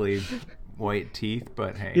perfectly white teeth,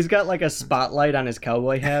 but hey. He's got like a spotlight on his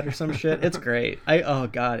cowboy hat or some shit. It's great. Oh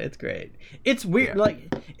god, it's great. It's weird. Yeah.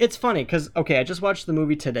 Like, it's funny because okay, I just watched the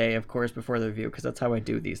movie today, of course, before the review, because that's how I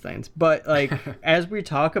do these things. But like, as we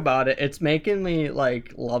talk about it, it's making me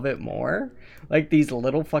like love it more. Like these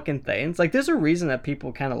little fucking things. Like, there's a reason that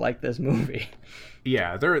people kind of like this movie.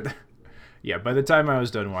 Yeah, yeah, by the time I was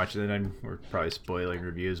done watching it, and we're probably spoiling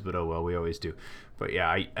reviews, but oh well, we always do. But yeah,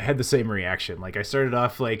 I had the same reaction. Like, I started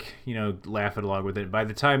off, like, you know, laughing along with it. By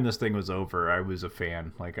the time this thing was over, I was a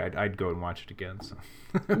fan. Like, I'd go and watch it again. So.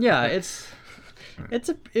 Yeah, it's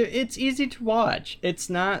easy to watch.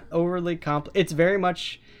 It's not overly It's very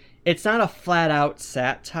much... It's not a flat-out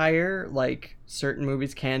satire like certain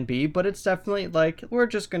movies can be, but it's definitely, like, we're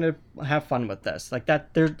just going to have fun with this. Like,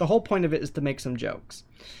 the whole point of it is to make some jokes.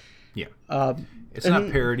 Yeah. It's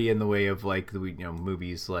not parody in the way of like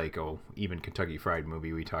movies like even Kentucky Fried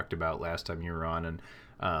Movie we talked about last time you were on,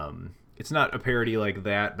 and it's not a parody like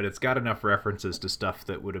that, but it's got enough references to stuff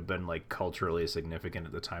that would have been like culturally significant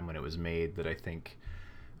at the time when it was made that I think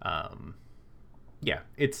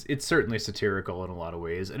it's certainly satirical in a lot of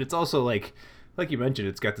ways, and it's also like you mentioned,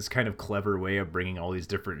 it's got this kind of clever way of bringing all these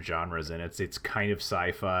different genres in. It's kind of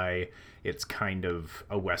sci-fi, it's kind of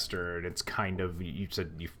a western, it's kind of, you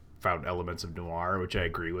said you found elements of noir, which I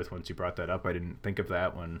agree with. Once you brought that up, I didn't think of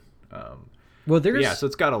that one. So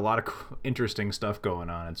it's got a lot of interesting stuff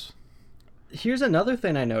going on. Here's another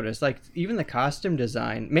thing I noticed, like even the costume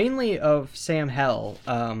design, mainly of Sam Hell,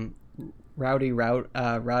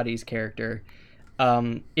 Roddy's character.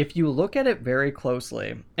 If you look at it very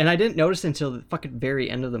closely, and I didn't notice until the fucking very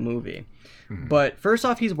end of the movie, but first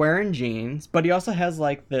off, he's wearing jeans, but he also has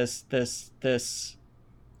like this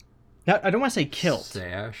I don't want to say kilt.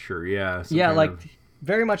 Sash or yeah, like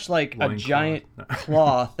very much like a giant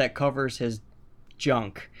cloth that covers his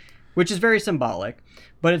junk, which is very symbolic,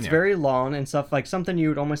 but it's very long and stuff, like something you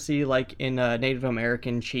would almost see like in a Native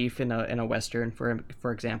American chief in a western,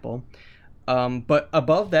 for example. But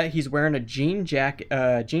above that, he's wearing a jean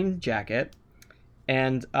jacket,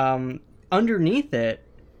 and underneath it,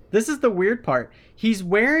 this is the weird part. He's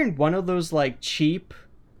wearing one of those like cheap.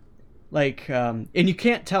 Like, and you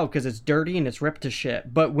can't tell because it's dirty and it's ripped to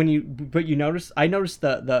shit. But you notice, I noticed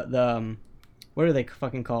the what are they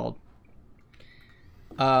fucking called?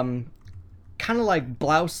 Kind of like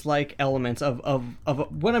blouse-like elements of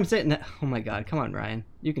what I'm saying. Oh my god, come on, Ryan,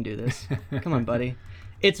 you can do this. Come on, buddy.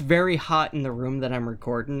 It's very hot in the room that I'm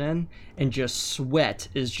recording in, and just sweat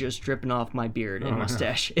is just dripping off my beard and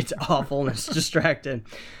mustache. It's awful and it's distracting.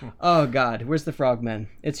 Oh god, where's the frogman?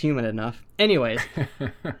 It's humid enough. Anyways.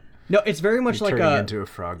 No, it's very much like turning into a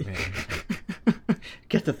frog man.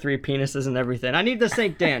 Get the 3 penises and everything. I need the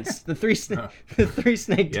snake dance. The three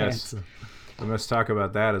snake dance. We must talk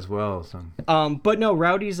about that as well. So. But no,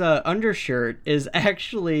 Rowdy's undershirt is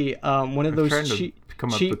actually one of those. I'm trying to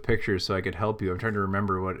come up with pictures so I could help you. I'm trying to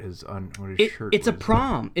remember what his shirt. It's a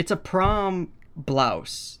prom. It's a prom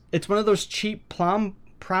blouse. It's one of those cheap prom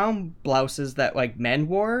blouses that like men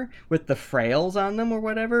wore with the frails on them or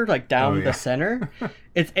whatever, like down the center.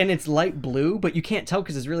 It's light blue, but you can't tell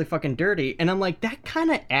because it's really fucking dirty. And I'm like, that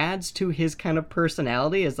kind of adds to his kind of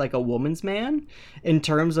personality as like a woman's man, in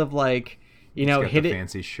terms of like, you know, hit it,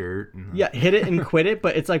 fancy shirt. Hit it and quit it.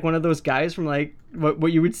 But it's like one of those guys from like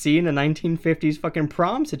what you would see in a 1950s fucking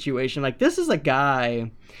prom situation. Like, this is a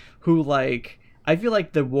guy who, like, I feel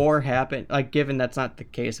like the war happened, like, given that's not the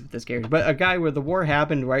case with this character, but a guy where the war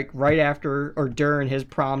happened right after or during his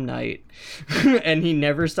prom night, and he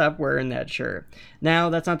never stopped wearing that shirt. Now,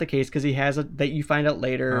 that's not the case, because he has that you find out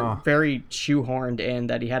later, very shoehorned in,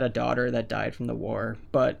 that he had a daughter that died from the war.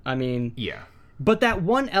 But, I mean... Yeah. But that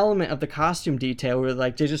one element of the costume detail where,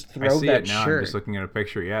 like, they just throw that shirt. I see it now. I'm just looking at a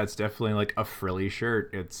picture. Yeah, it's definitely, like, a frilly shirt.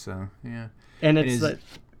 It's, yeah. And it's like...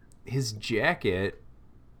 His jacket...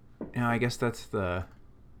 You know, I guess that's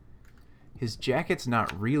his jacket's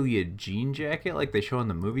not really a jean jacket like they show in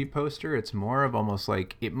the movie poster. It's more of almost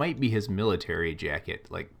like, it might be his military jacket,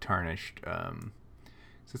 like tarnished. So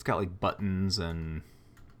it's got like buttons and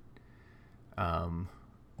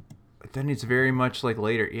but then it's very much like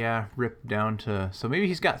later, ripped down to, so maybe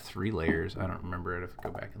he's got 3 layers. I don't remember it. If I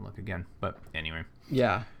go back and look again, but anyway.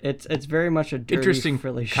 Yeah, it's very much a dirty, interesting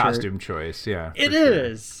frilly costume shirt. Choice. Yeah, it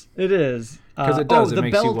is. It is because it does. It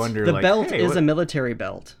makes you wonder. The like, belt hey, is a military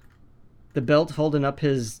belt. The belt holding up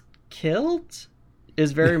his kilt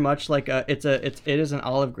is very much like it is an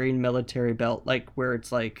olive green military belt, like where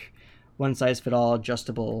it's like one size fit all,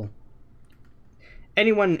 adjustable.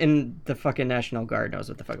 Anyone in the fucking National Guard knows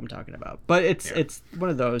what the fuck I'm talking about. But it's one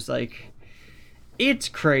of those, like, it's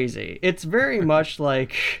crazy. It's very much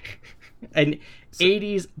like An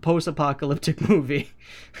 80s post-apocalyptic movie.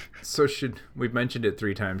 So we've mentioned it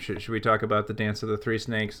 3 times. Should we talk about the Dance of the Three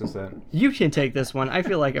Snakes? Is that You can take this one. I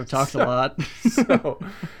feel like I've talked a lot. so?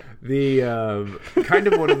 The kind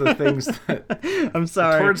of one of the things that I'm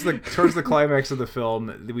sorry. Towards the climax of the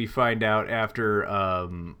film, we find out after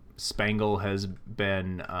Spangle has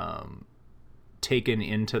been taken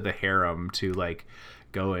into the harem to like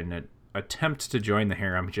go and attempt to join the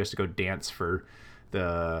harem. He has to go dance for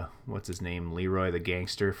the what's his name, Leroy, the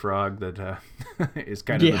gangster frog that is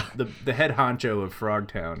kind of the head honcho of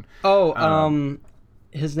Frogtown. Oh,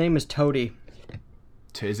 his name is Toady.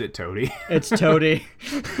 Is it Toady? It's Toady.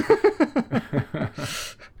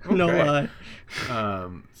 No lie.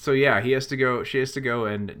 So yeah, she has to go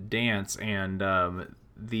and dance, and as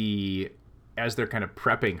they're kind of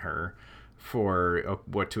prepping her for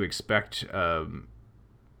what to expect,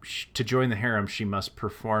 to join the harem, she must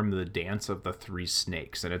perform the Dance of the Three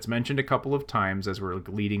Snakes, and it's mentioned a couple of times as we're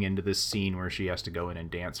leading into this scene where she has to go in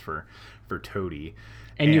and dance for Toady.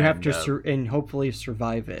 And you have to and hopefully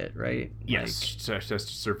survive it, right? Yes, she has to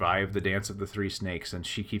survive the Dance of the Three Snakes, and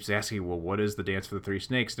she keeps asking, well, what is the Dance of the Three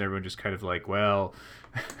Snakes? And everyone just kind of like, well,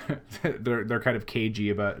 they're kind of cagey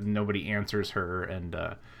about it, and nobody answers her. And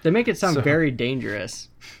they make it sound very dangerous.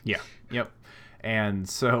 Yeah, yep. And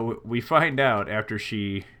so we find out after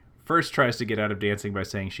she first tries to get out of dancing by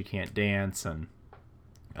saying she can't dance, and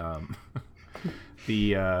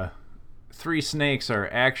the three snakes are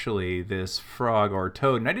actually this frog or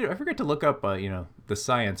toad. And I forgot to look up the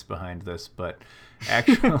science behind this, but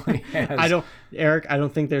actually has, I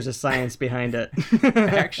don't think there's a science behind it.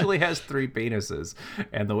 Actually has 3 penises,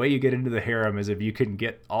 and the way you get into the harem is if you can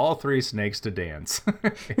get all 3 snakes to dance.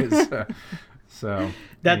 So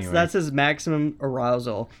that's his maximum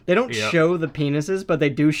arousal. They don't show the penises, but they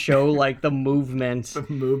do show like the movement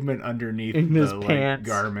underneath in his pants,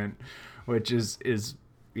 garment, which is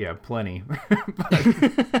plenty.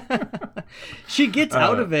 She gets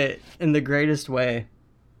out of it in the greatest way.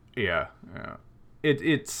 Yeah.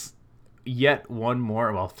 It's yet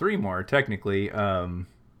 3 more technically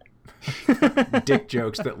dick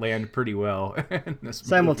jokes that land pretty well in this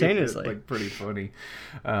simultaneously. Movie. Like pretty funny.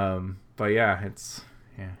 But it's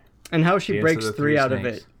and how she breaks 3 out of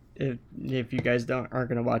it. If you guys aren't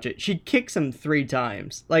gonna watch it, she kicks him 3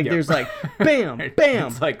 times. Like there's like bam, bam,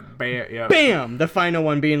 it's like bam, bam. The final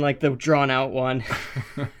one being like the drawn out one.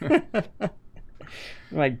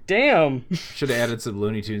 I'm like, damn. Should have added some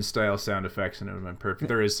Looney Tunes style sound effects and it would have been perfect.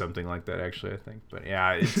 There is something like that actually, I think. But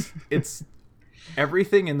yeah, it's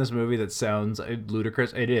everything in this movie that sounds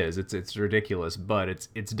ludicrous. It is. It's ridiculous, but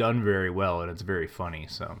it's done very well and it's very funny.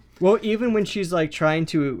 So well, even when she's like trying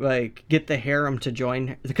to like get the harem to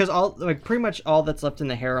join, because pretty much all that's left in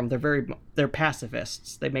the harem, they're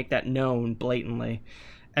pacifists. They make that known blatantly.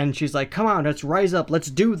 And she's like, "Come on, let's rise up, let's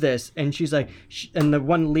do this." And she's like, and the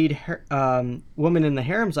one lead woman in the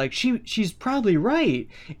harem's like, she's probably right.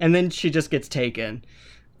 And then she just gets taken.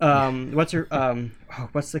 What's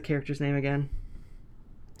the character's name again?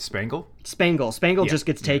 Spangle just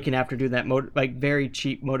gets taken after doing that very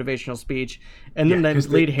cheap motivational speech, and then the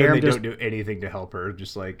lead harem don't do anything to help her,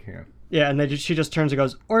 just like and then she just turns and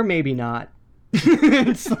goes, or maybe not.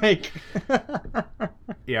 It's like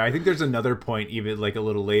I think there's another point even like a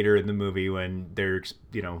little later in the movie when they're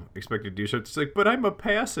expected to do something. It's like, but I'm a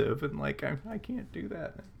passive and like I can't do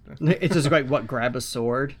that. It's just like what, grab a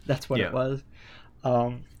sword? That's what it was.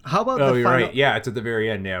 How about you're right. Yeah, it's at the very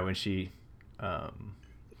end. Yeah, when she.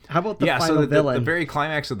 How about the final villain? The very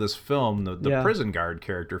climax of this film, the prison guard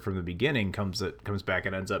character from the beginning comes back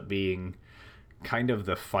and ends up being kind of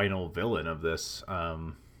the final villain of this.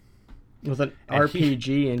 With an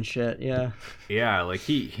RPG and shit, yeah. Like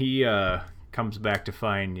he comes back to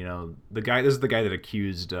find the guy. This is the guy that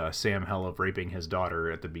accused Sam Hell of raping his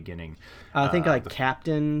daughter at the beginning. I think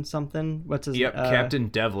Captain something. What's his? Yep, Captain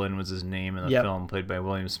Devlin was his name in the film, played by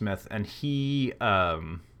William Smith, and he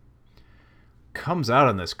comes out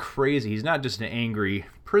on this crazy. He's not just an angry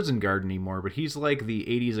prison guard anymore, but he's like the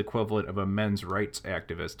 80s equivalent of a men's rights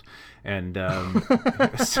activist, and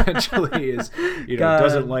essentially is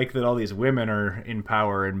doesn't like that all these women are in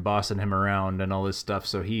power and bossing him around and all this stuff.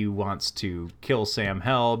 So he wants to kill Sam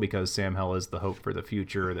Hell because Sam Hell is the hope for the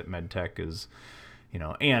future, that MedTech is,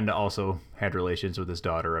 and also had relations with his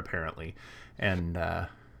daughter apparently, and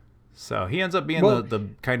so he ends up being the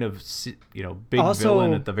kind of big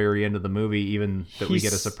villain at the very end of the movie, even that we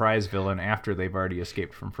get a surprise villain after they've already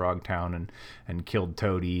escaped from Frogtown and killed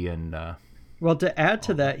Toady and. Well, to add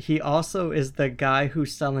to that, he also is the guy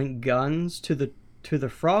who's selling guns to the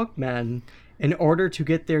frogmen in order to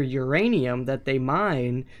get their uranium that they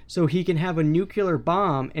mine so he can have a nuclear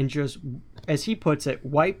bomb and just, as he puts it,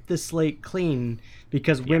 wipe the slate clean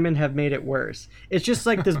because women have made it worse. It's just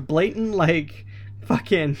like this blatant, like,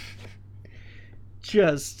 fucking,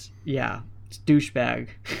 just, yeah, it's douchebag.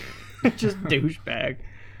 Just douchebag.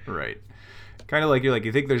 Right. Kind of like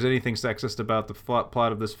you think there's anything sexist about the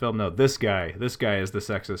plot of this film? No, this guy is the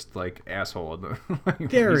sexist, like, asshole.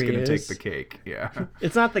 There he's he gonna is. take the cake. Yeah.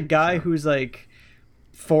 It's not the guy who's like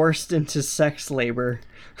forced into sex labor,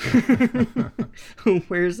 who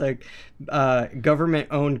wears a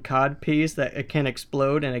government-owned codpiece that can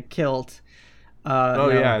explode and a kilt.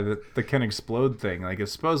 Yeah, the can explode thing. Like,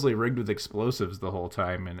 it's supposedly rigged with explosives the whole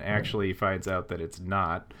time, and actually finds out that it's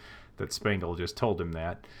not. That Spangle just told him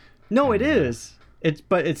that. No, it is. It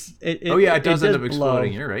does end up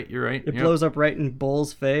exploding. You're right. It blows up right in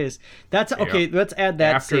Bull's face. That's okay. Yep. Let's add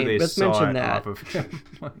that After scene. they Let's saw mention it that. off of him.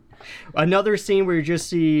 Another scene where you just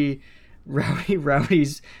see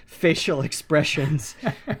Rowdy's facial expressions,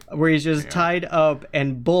 where he's just tied up,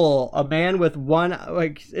 and Bull, a man with one,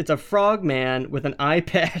 like, it's a frog man with an eye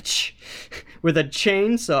patch, with a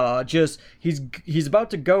chainsaw. Just he's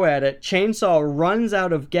about to go at it. Chainsaw runs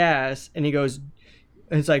out of gas, and he goes.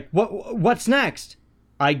 And it's like, what's next?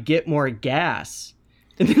 I get more gas.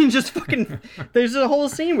 And then just fucking, there's a whole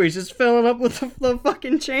scene where he's just filling up with the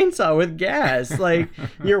fucking chainsaw with gas. Like,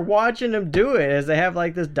 you're watching him do it as they have,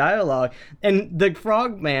 like, this dialogue. And the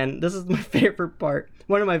frogman, this is my favorite part,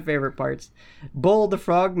 one of my favorite parts. Bull, the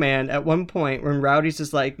frogman, at one point, when Rowdy's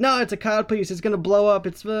just like, no, it's a codpiece, it's gonna blow up,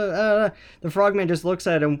 it's, the frogman just looks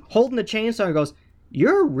at him, holding the chainsaw, and goes,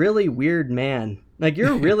 you're a really weird man. Like,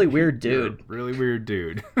 you're a really weird dude. Really weird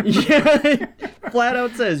dude. Yeah, flat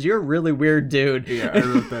out says, you're a really weird dude. Yeah, I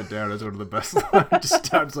wrote that down as one of the best lines. Just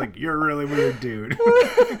stops like, you're a really weird dude.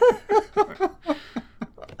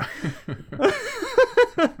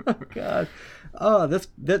 Oh, God. Oh, this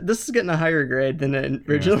is getting a higher grade than it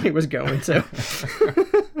originally was going to.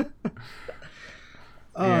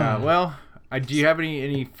 Yeah, well, do you have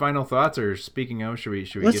any final thoughts, or speaking of, should we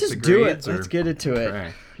Let's get just to do grades? it. Let's get into Okay.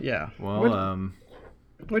 it. Yeah. Well,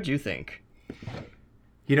 what'd you think?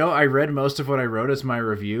 I read most of what I wrote as my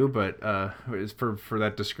review, but for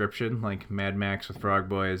that description, like Mad Max with frog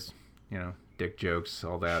boys, dick jokes,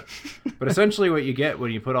 all that. But essentially what you get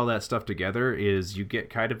when you put all that stuff together is you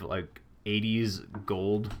get kind of like 80s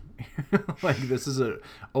gold. Like, this is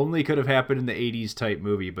only could have happened in the 80s type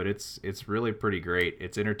movie, but it's really pretty great.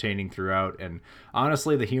 It's entertaining throughout, and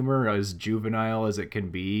honestly the humor is juvenile as it can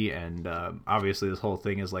be, and obviously this whole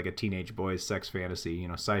thing is like a teenage boy's sex fantasy,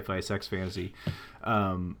 sci-fi sex fantasy,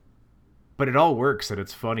 but it all works, and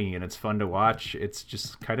it's funny, and it's fun to watch. It's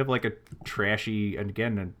just kind of like a trashy, and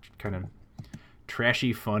again, a kind of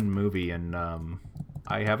trashy fun movie, and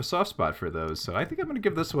I have a soft spot for those, so I think I'm going to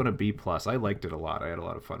give this one a B+. I liked it a lot. I had a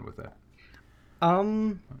lot of fun with it.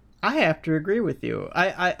 I have to agree with you.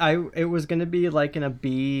 It was going to be like in a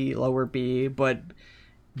B, lower B, but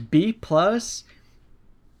B+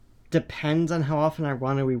 depends on how often I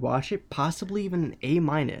want to rewatch it, possibly even an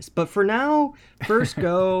A-. But for now, first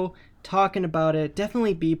go, talking about it,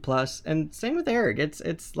 definitely B+, and same with Eric. It's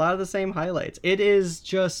a lot of the same highlights. It is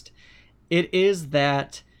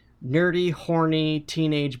that nerdy, horny,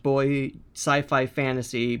 teenage boy sci-fi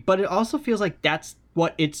fantasy, but it also feels like that's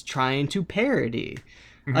what it's trying to parody.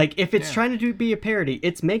 Mm-hmm. Like, if it's trying to be a parody,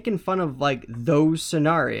 it's making fun of, like, those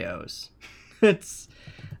scenarios. It's,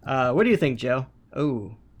 what do you think, Joe?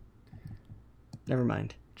 Oh, never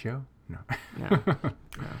mind. Joe? No.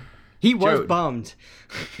 He was bummed.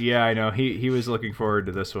 Yeah, I know. He was looking forward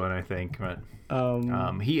to this one, I think, but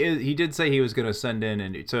he did say he was going to send in,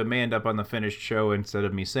 and so it may end up on the finished show instead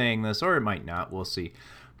of me saying this, or it might not. We'll see.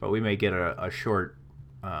 But we may get a short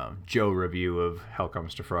Joe review of Hell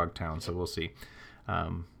Comes to Frogtown, so we'll see.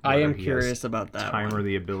 I am curious about that time or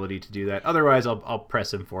the ability to do that. Otherwise, I'll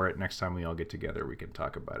press him for it next time we all get together. We can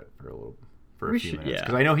talk about it for a few minutes,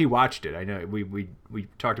 because I know he watched it. I know we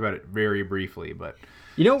talked about it very briefly, but.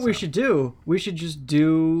 You know what we should do? We should just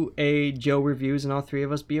do a Joe reviews and all three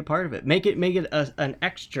of us be a part of it. Make it an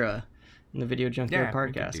extra in the Video Junkyard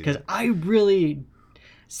podcast. Because I really,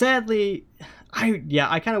 sadly,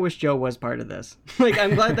 I kind of wish Joe was part of this. Like,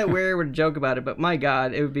 I'm glad that we're able to joke about it, but my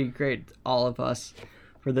God, it would be great, all of us,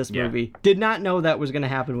 for this movie. Did not know that was going to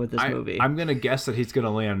happen with this movie. I'm going to guess that he's going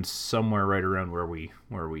to land somewhere right around where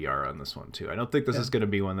we are on this one too. I don't think this is going to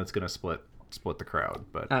be one that's going to split the crowd,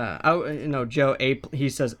 but Joe, he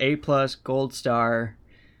says A+, gold star,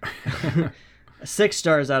 6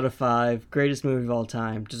 stars out of 5, greatest movie of all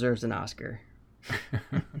time, deserves an Oscar.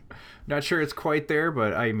 Not sure it's quite there,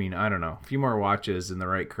 but I mean, I don't know. A few more watches in the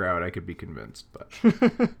right crowd, I could be convinced. But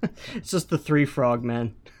it's just the 3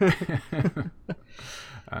 frogmen.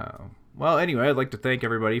 Well, anyway, I'd like to thank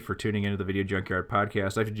everybody for tuning into the Video Junkyard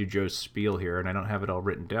podcast. I have to do Joe's spiel here, and I don't have it all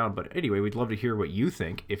written down. But anyway, we'd love to hear what you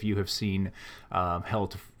think if you have seen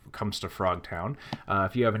Comes to Frogtown.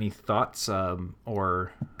 If you have any thoughts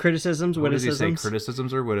or criticisms, witticisms.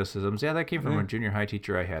 Criticisms or witticisms. Yeah, that came from a junior high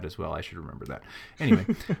teacher I had as well. I should remember that. Anyway,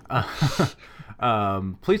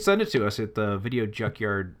 please send it to us at the Video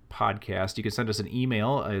Junkyard podcast. You can send us an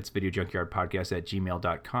email. It's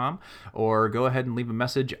videojunkyardpodcast@gmail.com, or go ahead and leave a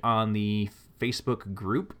message on the Facebook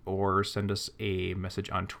group, or send us a message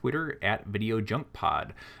on Twitter at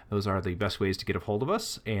VideoJunkPod. Those are the best ways to get a hold of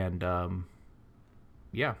us, and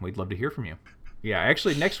yeah, we'd love to hear from you. Yeah,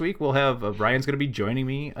 actually, next week we'll have Ryan's going to be joining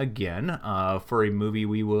me again for a movie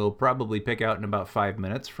we will probably pick out in about 5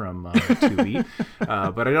 minutes from Tubi.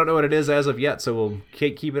 But I don't know what it is as of yet, so we'll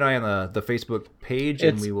keep an eye on the Facebook page,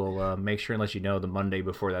 and we will make sure and let you know the Monday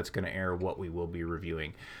before that's going to air what we will be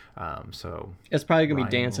reviewing. So it's probably going to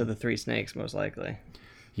be Dance of the Three Snakes, most likely.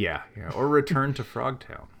 Yeah, or Return to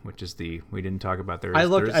Frogtown, which is we didn't talk about there. I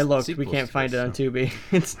looked. We can't find it on Tubi.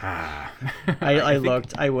 I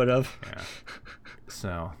looked. I would have. Yeah.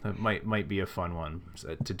 So that might be a fun one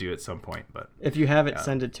to do at some point. But if you have it,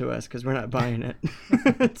 send it to us because we're not buying it.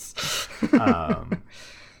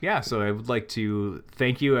 Yeah, so I would like to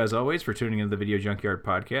thank you, as always, for tuning into the Video Junkyard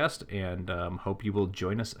podcast, and hope you will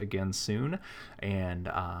join us again soon. And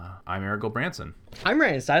I'm Eric Branson. I'm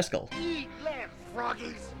Ryan Seiskell. Eat left,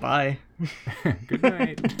 froggies. Bye. Good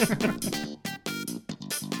night.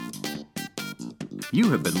 You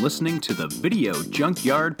have been listening to the Video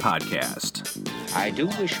Junkyard podcast. I do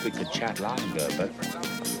wish we could chat longer, but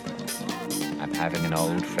I'm having an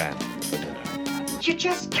old friend for dinner. You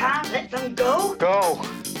just can't let them go. Go!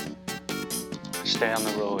 Stay on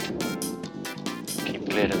the road. Keep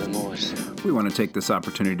clear to the moors. We want to take this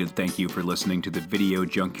opportunity to thank you for listening to the Video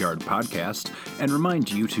Junkyard podcast and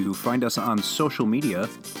remind you to find us on social media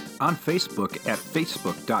on Facebook at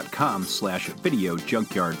facebook.com/Video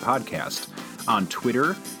Junkyard Podcast, on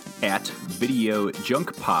Twitter at Video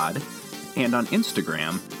Junk Pod, and on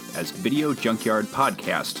Instagram as Video Junkyard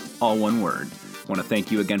Podcast, all one word. Want to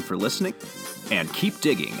thank you again for listening, and keep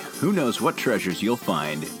digging. Who knows what treasures you'll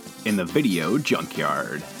find in the Video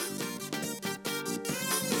Junkyard.